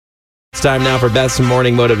It's time now for Beth's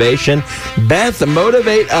Morning Motivation. Beth,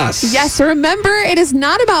 motivate us. Yes, remember, it is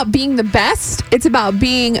not about being the best. It's about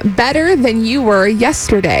being better than you were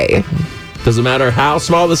yesterday. Doesn't matter how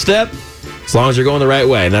small the step, as long as you're going the right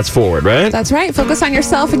way, and that's forward, right? That's right. Focus on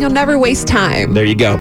yourself and you'll never waste time. There you go.